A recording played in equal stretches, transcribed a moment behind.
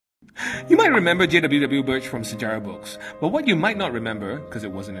You might remember J.W.W. Birch from sejarah books, but what you might not remember, because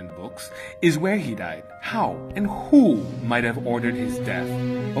it wasn't in the books, is where he died, how and who might have ordered his death.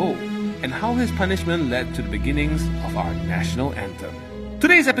 Oh, and how his punishment led to the beginnings of our national anthem.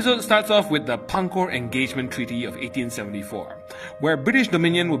 Today's episode starts off with the Pangkor Engagement Treaty of 1874, where British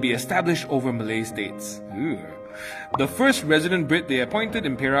dominion will be established over Malay states. The first resident Brit they appointed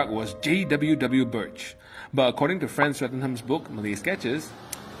in Perak was J.W.W. Birch, but according to Franz Swettenham's book, Malay Sketches,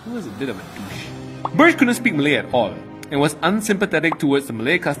 he was a bit of a douche. Birch couldn't speak Malay at all, and was unsympathetic towards the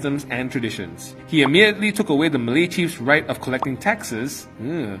Malay customs and traditions. He immediately took away the Malay chiefs' right of collecting taxes,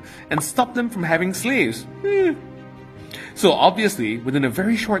 and stopped them from having slaves. So obviously, within a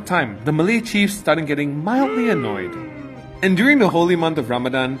very short time, the Malay chiefs started getting mildly annoyed. And during the holy month of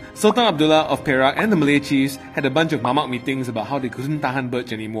Ramadan, Sultan Abdullah of Perak and the Malay chiefs had a bunch of mamak meetings about how they couldn't tahan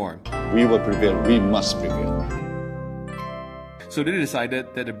Birch anymore. We will prevail, we must prevail. So they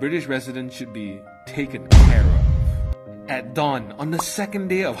decided that the British resident should be taken care of. At dawn, on the second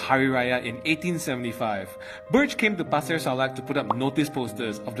day of Hari Raya in 1875, Birch came to Pasir Salak to put up notice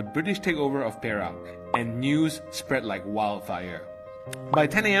posters of the British takeover of Perak, and news spread like wildfire. By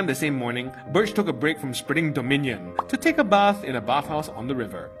 10 a.m. the same morning, Birch took a break from spreading dominion to take a bath in a bathhouse on the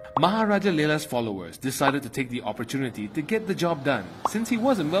river. Maharaja Lela's followers decided to take the opportunity to get the job done, since he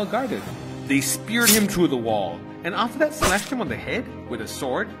wasn't well guarded. They speared him through the wall, and after that slashed him on the head with a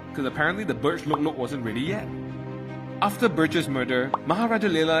sword, because apparently the Birch look wasn't ready yet. After Birch's murder, Maharaja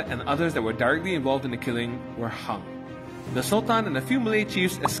Lela and others that were directly involved in the killing were hung. The Sultan and a few Malay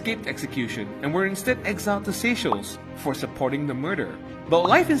chiefs escaped execution and were instead exiled to Seychelles for supporting the murder. But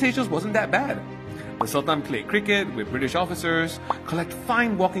life in Seychelles wasn't that bad. The Sultan played cricket with British officers, collected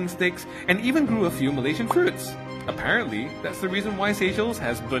fine walking sticks, and even grew a few Malaysian fruits. Apparently, that's the reason why Seychelles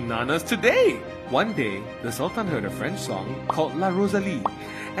has bananas today. One day, the Sultan heard a French song called La Rosalie,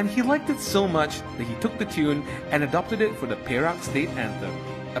 and he liked it so much that he took the tune and adopted it for the Perak state anthem.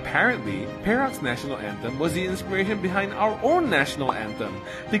 Apparently, Perak's national anthem was the inspiration behind our own national anthem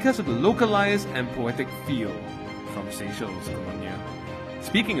because of the localized and poetic feel. From Seychelles, Colonia.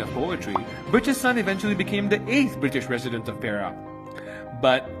 Speaking of poetry, Birch's son eventually became the 8th British resident of Perak.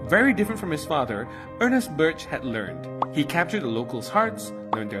 But, very different from his father, Ernest Birch had learned. He captured the locals' hearts,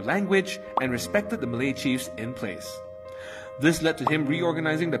 learned their language, and respected the Malay chiefs in place. This led to him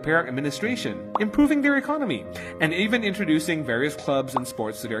reorganizing the Perak administration, improving their economy, and even introducing various clubs and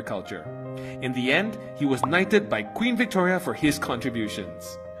sports to their culture. In the end, he was knighted by Queen Victoria for his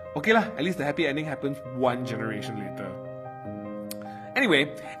contributions. Okay lah, at least the happy ending happens one generation later.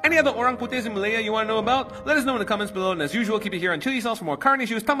 Anyway, any other orang putih in Malaya you want to know about? Let us know in the comments below, and as usual, keep it here on Chili Sauce for more current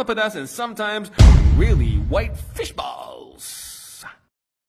issues, tambah pedas, and sometimes really white fish balls.